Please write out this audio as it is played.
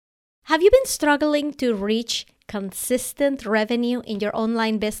Have you been struggling to reach consistent revenue in your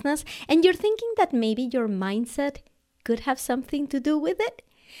online business and you're thinking that maybe your mindset could have something to do with it?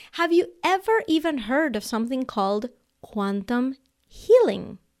 Have you ever even heard of something called quantum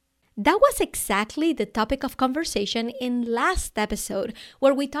healing? That was exactly the topic of conversation in last episode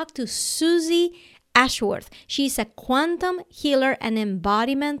where we talked to Susie Ashworth. She's a quantum healer and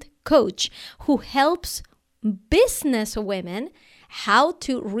embodiment coach who helps business women how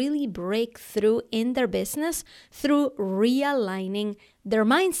to really break through in their business through realigning their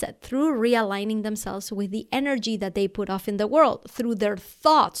mindset, through realigning themselves with the energy that they put off in the world, through their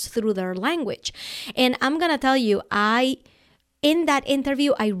thoughts, through their language. And I'm going to tell you, in that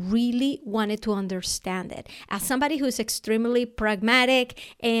interview, I really wanted to understand it. As somebody who's extremely pragmatic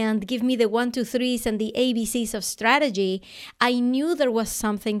and give me the 1, 2, 3s and the ABCs of strategy, I knew there was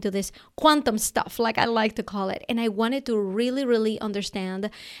something to this quantum stuff, like I like to call it. And I wanted to really, really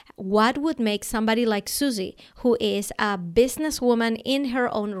understand what would make somebody like Susie, who is a businesswoman in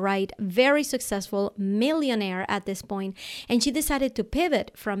her own right, very successful, millionaire at this point, and she decided to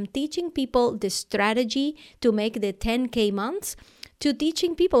pivot from teaching people the strategy to make the 10K months to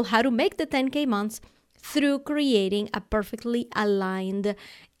teaching people how to make the 10K months through creating a perfectly aligned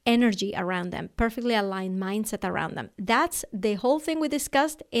energy around them, perfectly aligned mindset around them. That's the whole thing we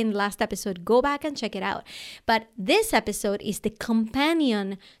discussed in last episode. Go back and check it out. But this episode is the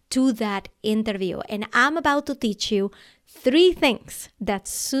companion to that interview. And I'm about to teach you 3 things that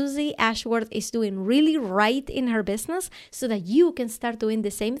Susie Ashworth is doing really right in her business so that you can start doing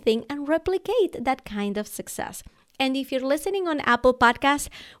the same thing and replicate that kind of success. And if you're listening on Apple Podcasts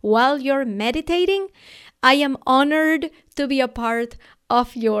while you're meditating, I am honored to be a part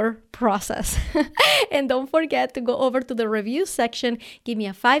of your process. And don't forget to go over to the review section, give me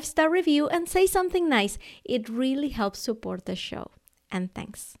a 5-star review, and say something nice. It really helps support the show. And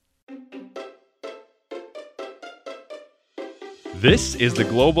thanks. This is The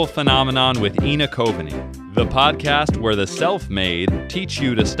Global Phenomenon with Ina Coveney, the podcast where the self-made teach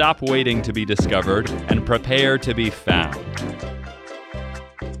you to stop waiting to be discovered and prepare to be found.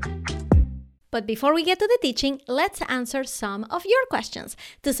 But before we get to the teaching, let's answer some of your questions.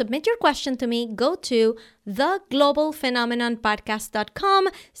 To submit your question to me, go to theglobalphenomenonpodcast.com,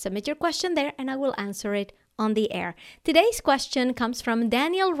 submit your question there, and I will answer it on the air. Today's question comes from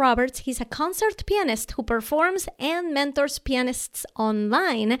Daniel Roberts. He's a concert pianist who performs and mentors pianists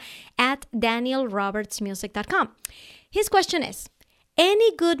online at danielrobertsmusic.com. His question is,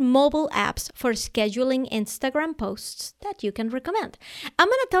 any good mobile apps for scheduling Instagram posts that you can recommend? I'm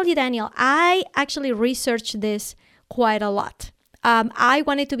going to tell you, Daniel, I actually researched this quite a lot. I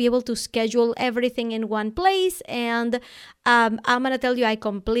wanted to be able to schedule everything in one place, and I'm going to tell you I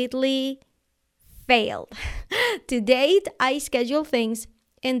completely failed. To date, I schedule things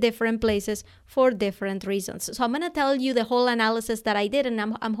in different places for different reasons. So I'm going to tell you the whole analysis that I did, and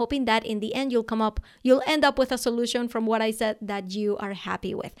I'm hoping that in the end you'll end up with a solution from what I said that you are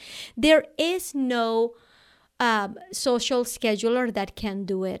happy with. There is no social scheduler that can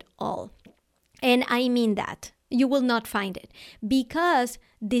do it all. And I mean that. You will not find it because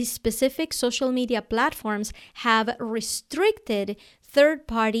these specific social media platforms have restricted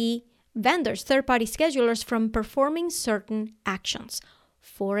third-party vendors, third-party schedulers from performing certain actions.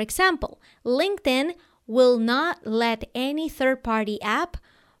 For example, LinkedIn will not let any third-party app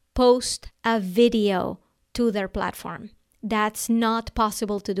post a video to their platform. That's not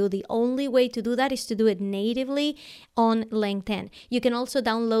possible to do. The only way to do that is to do it natively on LinkedIn. You can also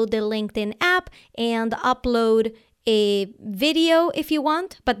download the LinkedIn app and upload a video if you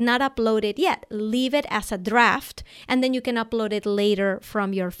want, but not upload it yet. Leave it as a draft, and then you can upload it later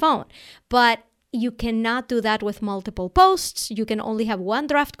from your phone. But you cannot do that with multiple posts. You can only have one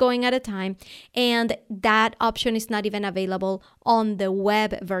draft going at a time, and that option is not even available on the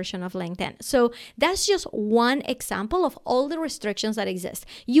web version of LinkedIn. So that's just one example of all the restrictions that exist.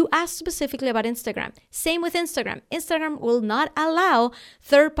 You asked specifically about Instagram. Same with Instagram. Instagram will not allow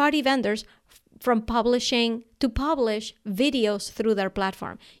third-party vendors from publish videos through their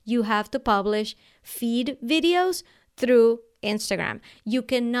platform. You have to publish feed videos through Instagram. You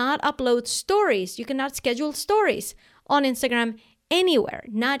cannot upload stories. You cannot schedule stories on Instagram anywhere,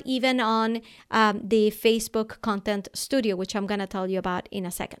 not even on the Facebook Content Studio, which I'm going to tell you about in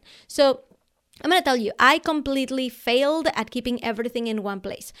a second. So I'm going to tell you, I completely failed at keeping everything in one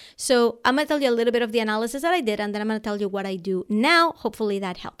place. So I'm going to tell you a little bit of the analysis that I did, and then I'm going to tell you what I do now. Hopefully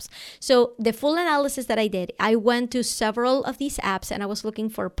that helps. So the full analysis that I did, I went to several of these apps and I was looking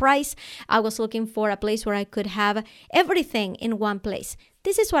for price. I was looking for a place where I could have everything in one place.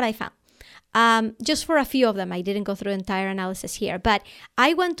 This is what I found. just for a few of them. I didn't go through the entire analysis here, but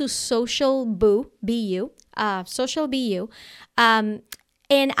I went to Social BU,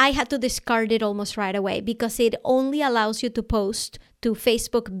 and I had to discard it almost right away because it only allows you to post to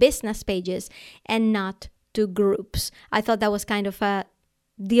Facebook business pages and not to groups. I thought that was kind of a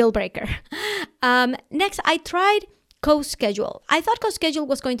deal breaker. Next, I tried CoSchedule. I thought CoSchedule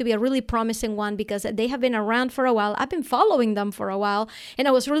was going to be a really promising one because they have been around for a while. I've been following them for a while, and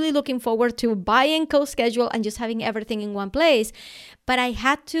I was really looking forward to buying CoSchedule and just having everything in one place. But I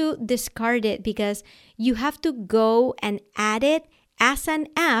had to discard it because you have to go and add it as an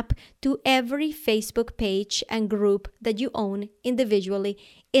app to every Facebook page and group that you own individually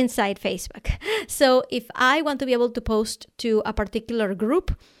inside Facebook. So if I want to be able to post to a particular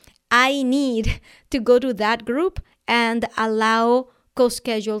group, I need to go to that group and allow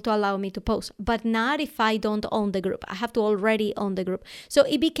CoSchedule to allow me to post, but not if I don't own the group. I have to already own the group. So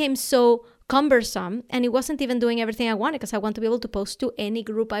it became so cumbersome, and it wasn't even doing everything I wanted because I want to be able to post to any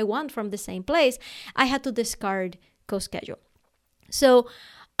group I want from the same place. I had to discard CoSchedule. So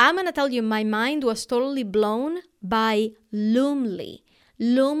I'm going to tell you, my mind was totally blown by Loomly.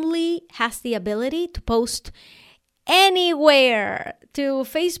 Loomly has the ability to post anywhere, to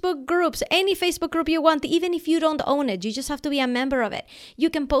Facebook groups, any Facebook group you want, even if you don't own it. You just have to be a member of it. You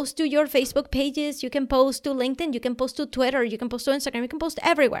can post to your Facebook pages, you can post to LinkedIn, you can post to Twitter, you can post to Instagram, you can post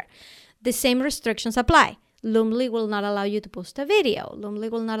everywhere. The same restrictions apply. Loomly will not allow you to post a video. Loomly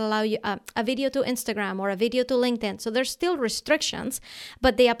will not allow you a video to Instagram or a video to LinkedIn. So there's still restrictions,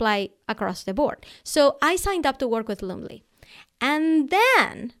 but they apply across the board. So I signed up to work with Loomly. And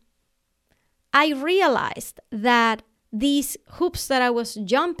then I realized that these hoops that I was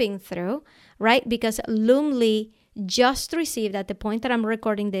jumping through, right? Because Loomly just received, at the point that I'm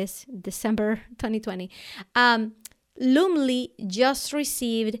recording this, December 2020, Loomly just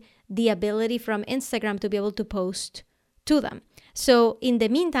received the ability from Instagram to be able to post to them. So in the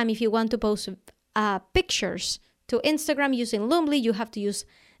meantime, if you want to post pictures to Instagram using Loomly, you have to use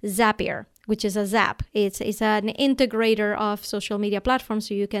Zapier, which is a Zap. It's an integrator of social media platforms,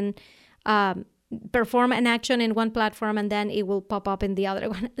 so you can perform an action in one platform and then it will pop up in the other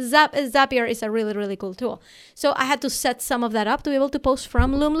one. Zapier is a really, really cool tool. So I had to set some of that up to be able to post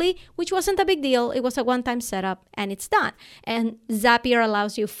from Loomly, which wasn't a big deal. It was a one-time setup and it's done. And Zapier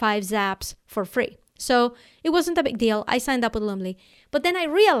allows you 5 zaps for free. So it wasn't a big deal. I signed up with Loomly. But then I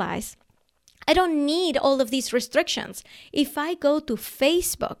realized I don't need all of these restrictions. If I go to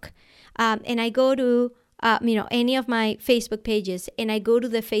Facebook and I go to any of my Facebook pages, and I go to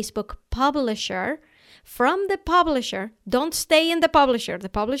the Facebook publisher, from the publisher, don't stay in the publisher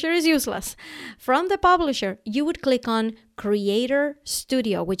is useless. From the publisher, you would click on Creator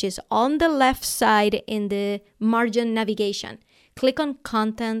Studio, which is on the left side in the margin navigation. Click on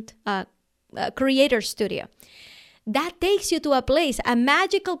Content Creator Studio. That takes you to a place, a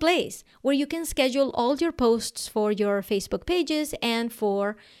magical place, where you can schedule all your posts for your Facebook pages and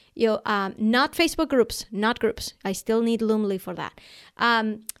for not Facebook groups, not groups. I still need Loomly for that.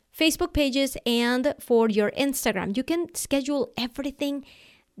 Facebook pages and for your Instagram. You can schedule everything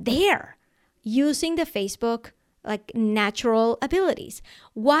there using the Facebook natural abilities.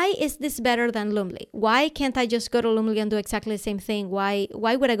 Why is this better than Loomly? Why can't I just go to Loomly and do exactly the same thing? Why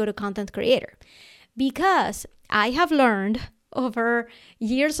would I go to Content Creator? Because I have learned over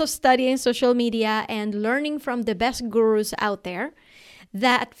years of studying social media and learning from the best gurus out there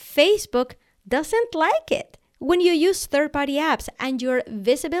that Facebook doesn't like it when you use third-party apps, and your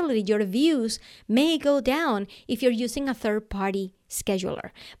visibility, your views may go down if you're using a third-party scheduler.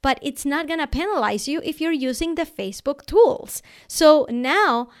 But it's not going to penalize you if you're using the Facebook tools. So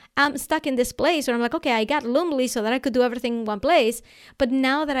now I'm stuck in this place where I'm like, okay, I got Loomly so that I could do everything in one place. But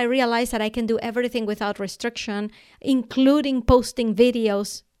now that I realize that I can do everything without restriction, including posting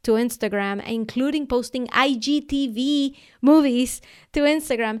videos to Instagram, including posting IGTV movies to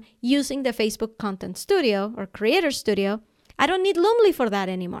Instagram using the Facebook Content Studio or Creator Studio, I don't need Loomly for that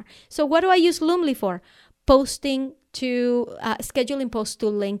anymore. So what do I use Loomly for? Posting to, scheduling posts to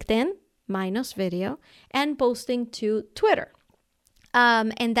LinkedIn, minus video, and posting to Twitter.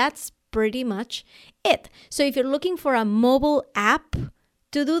 And that's pretty much it. So if you're looking for a mobile app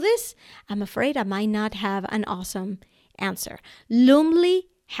to do this, I'm afraid I might not have an awesome answer. Loomly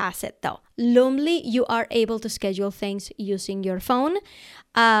has it though. Loomly, you are able to schedule things using your phone,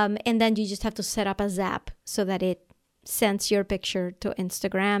 and then you just have to set up a Zap so that it sends your picture to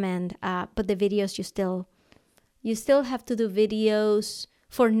Instagram. And but the videos you still have to do videos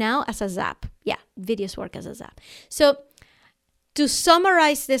for now as a Zap. Yeah, videos work as a Zap. So to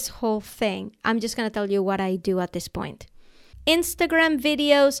summarize this whole thing, I'm just gonna tell you what I do at this point. Instagram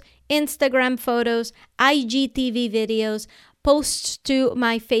videos, Instagram photos, IGTV videos, posts to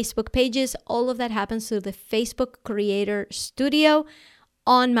my Facebook pages. All of that happens through the Facebook Creator Studio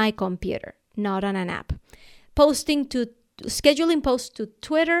on my computer, not on an app. Scheduling posts to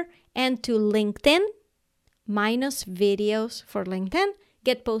Twitter and to LinkedIn, minus videos for LinkedIn,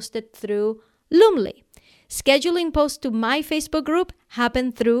 get posted through Loomly. Scheduling posts to my Facebook group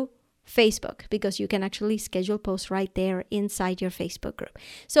happen through Facebook, because you can actually schedule posts right there inside your Facebook group.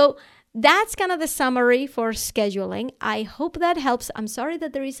 So that's kind of the summary for scheduling. I hope that helps. I'm sorry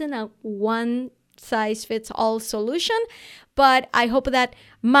that there isn't a one-size-fits-all solution, but I hope that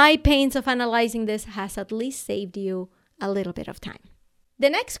my pains of analyzing this has at least saved you a little bit of time. The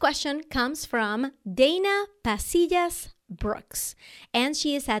next question comes from Dana Pasillas Brooks, and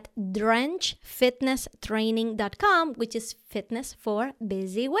she is at drenchfitnesstraining.com, which is fitness for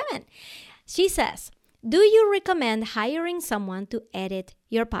busy women. She says, do you recommend hiring someone to edit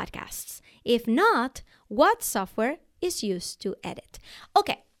your podcasts? If not, what software is used to edit?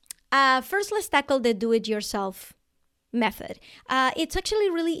 Okay, first let's tackle the do-it-yourself method. It's actually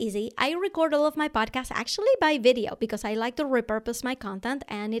really easy. I record all of my podcasts actually by video because I like to repurpose my content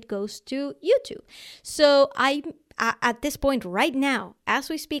and it goes to YouTube. So at this point right now, as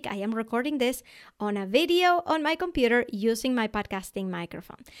we speak, I am recording this on a video on my computer using my podcasting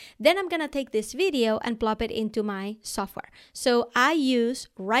microphone. Then I'm going to take this video and plop it into my software. So I use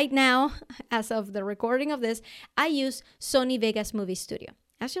right now, as of the recording of this, I use Sony Vegas Movie Studio.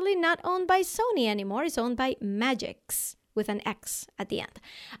 Actually not owned by Sony anymore. It's owned by Magix with an X at the end.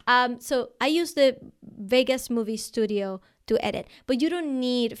 So I use the Vegas Movie Studio to edit. But you don't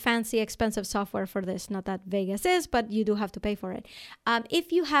need fancy, expensive software for this. Not that Vegas is, but you do have to pay for it.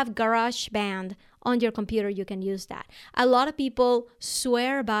 If you have GarageBand on your computer, you can use that. A lot of people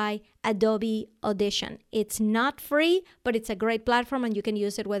swear by Adobe Audition. It's not free, but it's a great platform and you can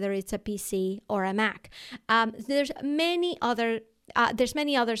use it whether it's a PC or a Mac. There's many other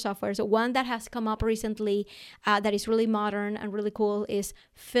softwares. One that has come up recently that is really modern and really cool is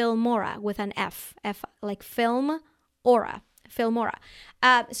Filmora with an F like Filmora.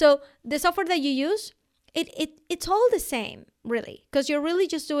 So the software that you use, it's all the same, really, because you're really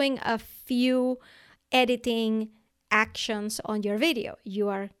just doing a few editing actions on your video. You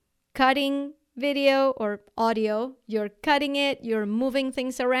are cutting video or audio, you're cutting it, you're moving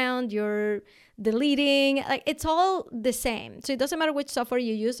things around, you're deleting, like it's all the same. So it doesn't matter which software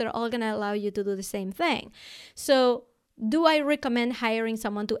you use, they're all going to allow you to do the same thing. So do I recommend hiring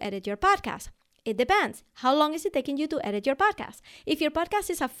someone to edit your podcast? It depends. How long is it taking you to edit your podcast? If your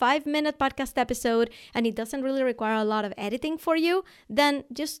podcast is a 5-minute podcast episode and it doesn't really require a lot of editing for you, then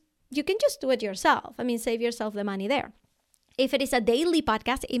you can just do it yourself. I mean, save yourself the money there. If it is a daily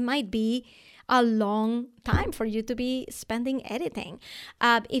podcast, it might be a long time for you to be spending editing.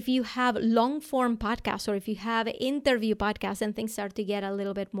 If you have long form podcasts or if you have interview podcasts, and things start to get a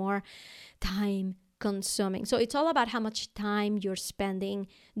little bit more time consuming. So it's all about how much time you're spending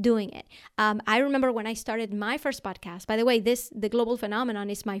doing it. I remember when I started my first podcast, by the way, The Global Phenomenon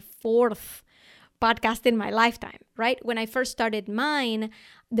is my 4th podcast in my lifetime, right? When I first started mine,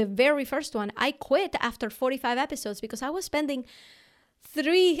 the very first one, I quit after 45 episodes because I was spending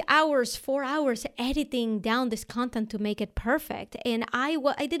 3 hours, 4 hours editing down this content to make it perfect. And I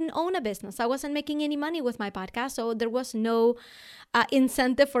didn't own a business. I wasn't making any money with my podcast. So there was no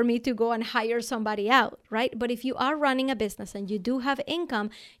incentive for me to go and hire somebody out, right? But if you are running a business and you do have income,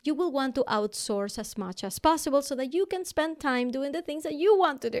 you will want to outsource as much as possible so that you can spend time doing the things that you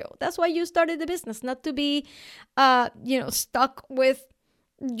want to do. That's why you started the business, not to be, stuck with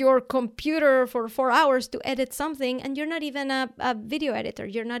your computer for 4 hours to edit something, and you're not even a video editor.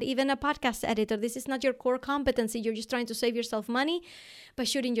 You're not even a podcast editor. This is not your core competency. You're just trying to save yourself money by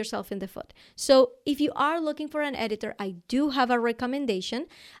shooting yourself in the foot. So if you are looking for an editor, I do have a recommendation.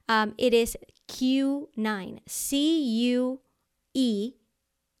 It is Cue9,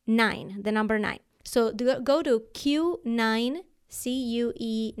 CUE9, the number 9. So go to Cue9,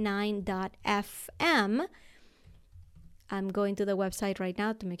 CUE9.fm. I'm going to the website right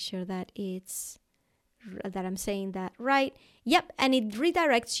now to make sure that I'm saying that right. Yep, and it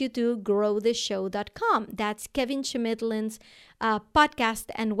redirects you to growtheshow.com. That's Kevin Schmidlin's podcast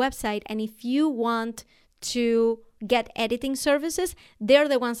and website. And if you want to get editing services, they're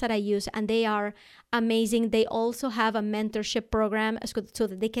the ones that I use, and they are amazing. They also have a mentorship program so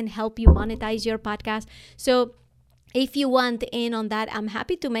that they can help you monetize your podcast. So if you want in on that, I'm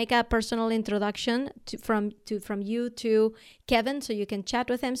happy to make a personal introduction from you to Kevin so you can chat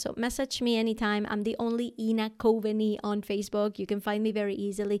with him. So message me anytime. I'm the only Ina Coveney on Facebook. You can find me very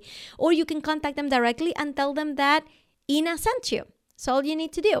easily. Or you can contact them directly and tell them that Ina sent you. That's all you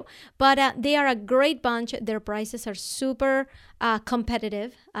need to do. But they are a great bunch. Their prices are super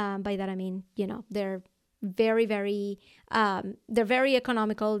competitive. By that I mean, they're very, very, they're very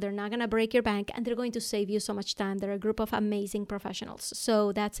economical. They're not going to break your bank, and they're going to save you so much time. They're a group of amazing professionals.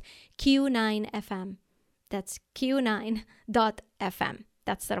 So that's Q9FM. That's Q9.fm.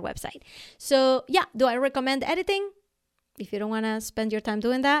 That's their website. So yeah, do I recommend editing? If you don't want to spend your time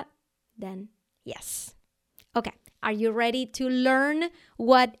doing that, then yes. Okay. Are you ready to learn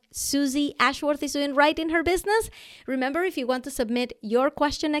what Susie Ashworth is doing right in her business? Remember, if you want to submit your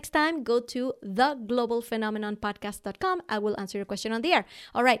question next time, go to theglobalphenomenonpodcast.com. I will answer your question on the air.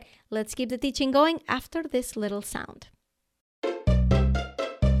 All right, let's keep the teaching going after this little sound.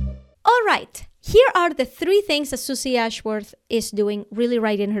 All right, here are the 3 things that Susie Ashworth is doing really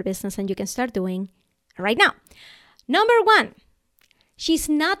right in her business, and you can start doing right now. Number 1, she's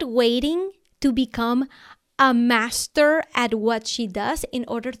not waiting to become a master at what she does in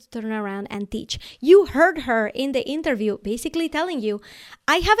order to turn around and teach. You heard her in the interview basically telling you,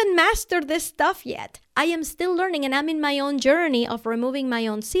 I haven't mastered this stuff yet. I am still learning, and I'm in my own journey of removing my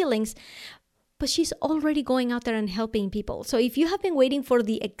own ceilings. But she's already going out there and helping people. So if you have been waiting for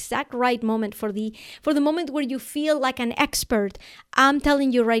the exact right moment, for the moment where you feel like an expert, I'm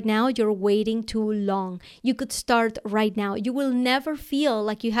telling you right now, you're waiting too long. You could start right now. You will never feel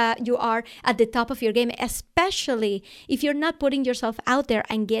like you are at the top of your game, especially if you're not putting yourself out there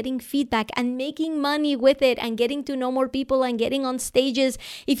and getting feedback and making money with it and getting to know more people and getting on stages.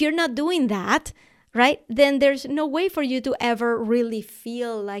 If you're not doing that, right, then there's no way for you to ever really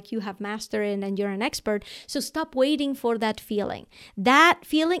feel like you have mastered it and you're an expert. So stop waiting for that feeling. That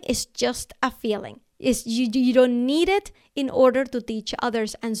feeling is just a feeling. You don't need it in order to teach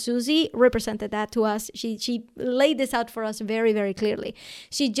others. And Susie represented that to us. She laid this out for us very, very clearly.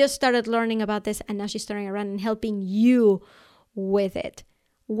 She just started learning about this, and now she's turning around and helping you with it.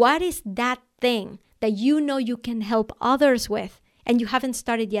 What is that thing that you know you can help others with and you haven't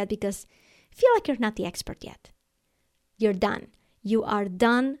started yet because feel like you're not the expert yet? You're done. You are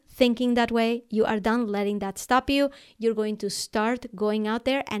done thinking that way. You are done letting that stop you. You're going to start going out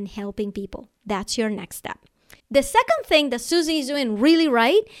there and helping people. That's your next step. The second thing that Susie is doing really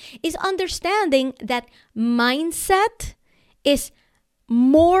right is understanding that mindset is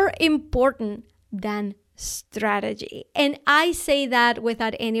more important than strategy. And I say that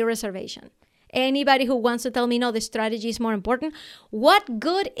without any reservation. Anybody who wants to tell me, no, the strategy is more important, what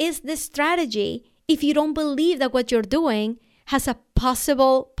good is the strategy if you don't believe that what you're doing has a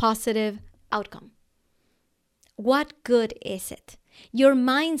possible positive outcome? What good is it? Your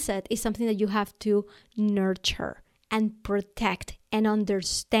mindset is something that you have to nurture and protect and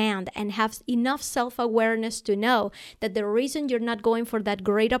understand and have enough self-awareness to know that the reason you're not going for that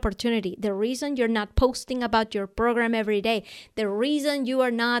great opportunity, the reason you're not posting about your program every day, the reason you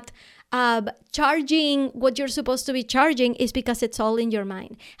are not charging what you're supposed to be charging is because it's all in your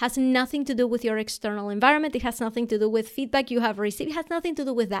mind. It has nothing to do with your external environment. It has nothing to do with feedback you have received. It has nothing to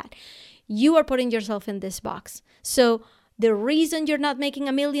do with that. You are putting yourself in this box. So the reason you're not making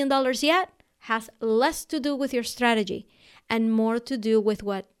 $1 million yet has less to do with your strategy and more to do with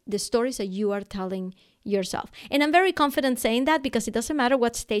what the stories that you are telling yourself. And I'm very confident saying that because it doesn't matter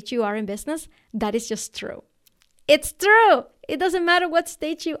what stage you are in business. That is just true. It's true. It doesn't matter what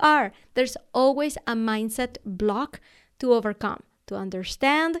stage you are. There's always a mindset block to overcome, to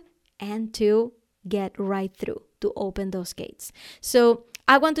understand, and to get right through, to open those gates. So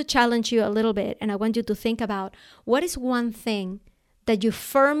I want to challenge you a little bit, and I want you to think about what is one thing that you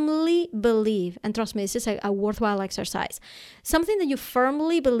firmly believe, and trust me, this is a worthwhile exercise, something that you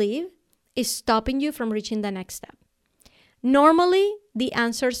firmly believe is stopping you from reaching the next step. Normally, the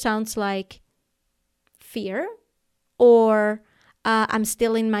answer sounds like fear, or I'm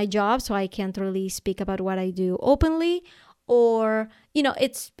still in my job, so I can't really speak about what I do openly, or,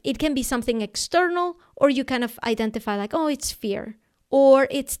 it can be something external, or you kind of identify like, oh, it's fear, or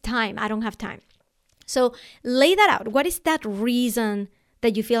it's time. I don't have time. So lay that out. What is that reason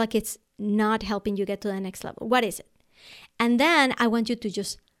that you feel like it's not helping you get to the next level? What is it? And then I want you to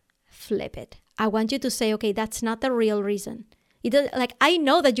just flip it. I want you to say, okay, that's not the real reason. I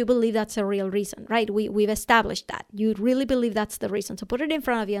know that you believe that's a real reason, right? We've established that. You really believe that's the reason. So put it in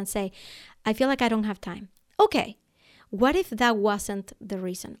front of you and say, I feel like I don't have time. Okay, what if that wasn't the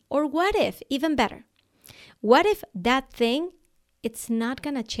reason? Or what if, even better, what if that thing, it's not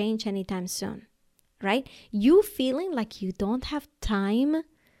going to change anytime soon, right? You feeling like you don't have time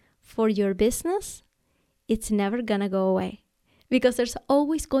for your business, it's never going to go away. Because there's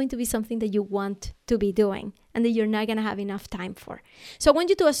always going to be something that you want to be doing and that you're not going to have enough time for. So I want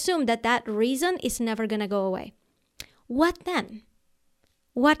you to assume that that reason is never going to go away. What then?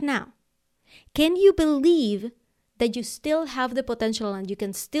 What now? Can you believe that you still have the potential and you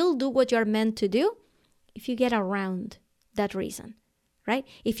can still do what you're meant to do if you get around that reason, right?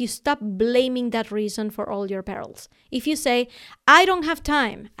 If you stop blaming that reason for all your perils. If you say, I don't have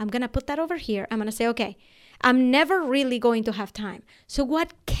time, I'm going to put that over here. I'm going to say, okay, I'm never really going to have time. So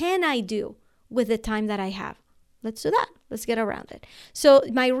what can I do with the time that I have? Let's do that. Let's get around it. So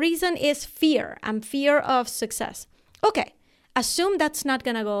my reason is fear. I'm fear of success. Okay, assume that's not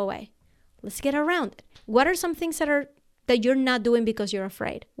going to go away. Let's get around it. What are some things that you're not doing because you're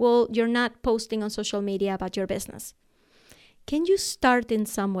afraid? Well, you're not posting on social media about your business. Can you start in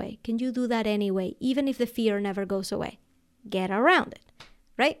some way? Can you do that anyway, even if the fear never goes away? Get around it,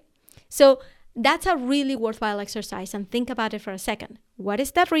 right? So that's a really worthwhile exercise, and think about it for a second. What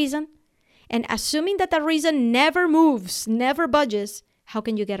is that reason? And assuming that that reason never moves, never budges, how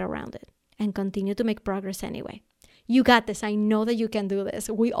can you get around it and continue to make progress anyway? You got this. I know that you can do this.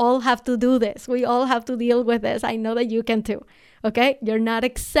 We all have to do this. We all have to deal with this. I know that you can too. Okay? You're not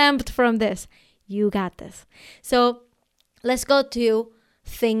exempt from this. You got this. So let's go to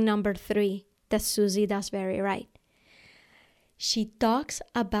thing number 3 that Susie does very right. She talks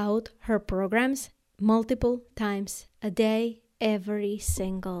about her programs multiple times a day, every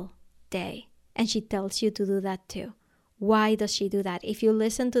single day. And she tells you to do that too. Why does she do that? If you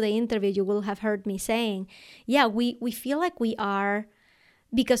listen to the interview, you will have heard me saying, yeah, we feel like we are,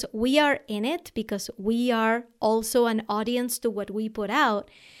 because we are in it, because we are also an audience to what we put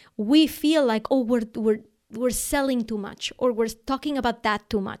out, we feel like, oh, we're selling too much, or we're talking about that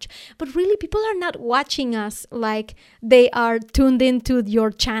too much. But really, people are not watching us like they are tuned into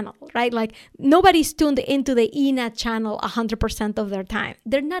your channel, right? Like nobody's tuned into the Ina channel 100% of their time.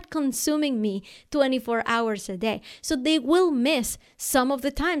 They're not consuming me 24 hours a day. So they will miss some of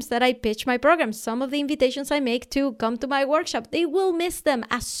the times that I pitch my program, some of the invitations I make to come to my workshop. They will miss them.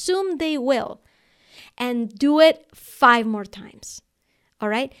 Assume they will. And do it 5 more times. All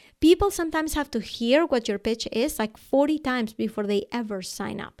right? People sometimes have to hear what your pitch is like 40 times before they ever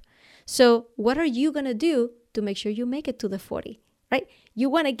sign up. So what are you going to do to make sure you make it to the 40, right? You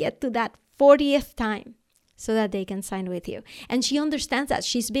want to get to that 40th time so that they can sign with you. And she understands that.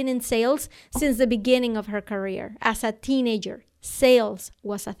 She's been in sales since the beginning of her career. As a teenager, sales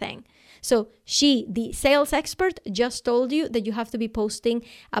was a thing. So she, the sales expert, just told you that you have to be posting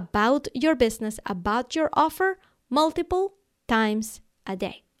about your business, about your offer, multiple times a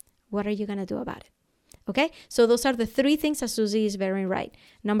day. What are you going to do about it? Okay, so those are the 3 things that Susie is very right.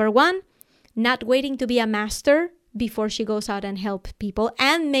 Number 1, not waiting to be a master before she goes out and help people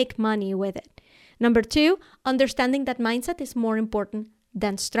and make money with it. Number 2, understanding that mindset is more important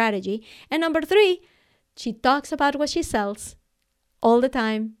than strategy. And number 3, she talks about what she sells all the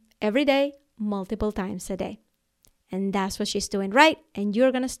time, every day, multiple times a day. And that's what she's doing right, and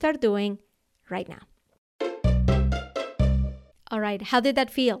you're going to start doing right now. All right, how did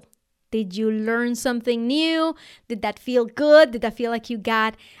that feel? Did you learn something new? Did that feel good? Did that feel like you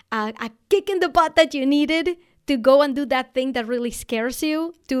got a kick in the butt that you needed to go and do that thing that really scares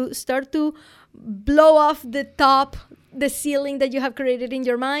you? To start to blow off the ceiling that you have created in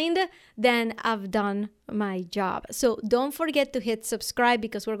your mind? Then I've done my job. So don't forget to hit subscribe,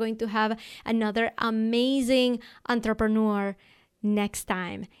 because we're going to have another amazing entrepreneur next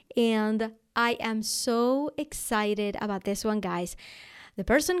time. And I am so excited about this one, guys. The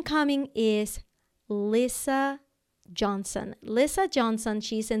person coming is Lisa Johnson. Lisa Johnson,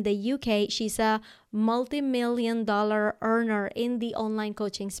 she's in the UK. She's a multi-million-dollar earner in the online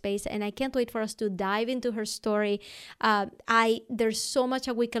coaching space, and I can't wait for us to dive into her story. There's so much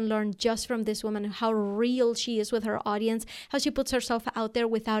that we can learn just from this woman, how real she is with her audience, how she puts herself out there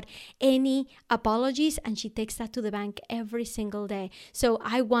without any apologies, and she takes that to the bank every single day. So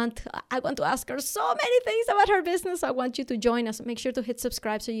I want to ask her so many things about her business. I want you to join us. Make sure to hit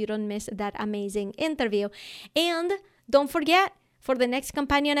subscribe so you don't miss that amazing interview. And don't forget, for the next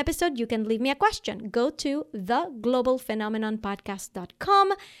companion episode, you can leave me a question. Go to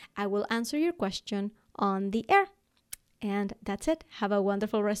theglobalphenomenonpodcast.com. I will answer your question on the air. And that's it. Have a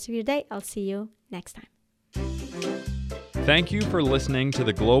wonderful rest of your day. I'll see you next time. Thank you for listening to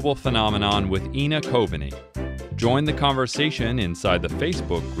The Global Phenomenon with Ina Coveney. Join the conversation inside the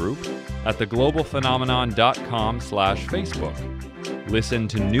Facebook group at theglobalphenomenon.com/Facebook. Listen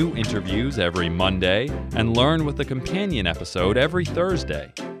to new interviews every Monday and learn with a companion episode every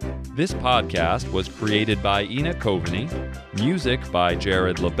Thursday. This podcast was created by Ina Coveney, music by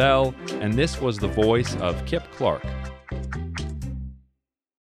Jared LaBelle, and this was the voice of Kip Clark.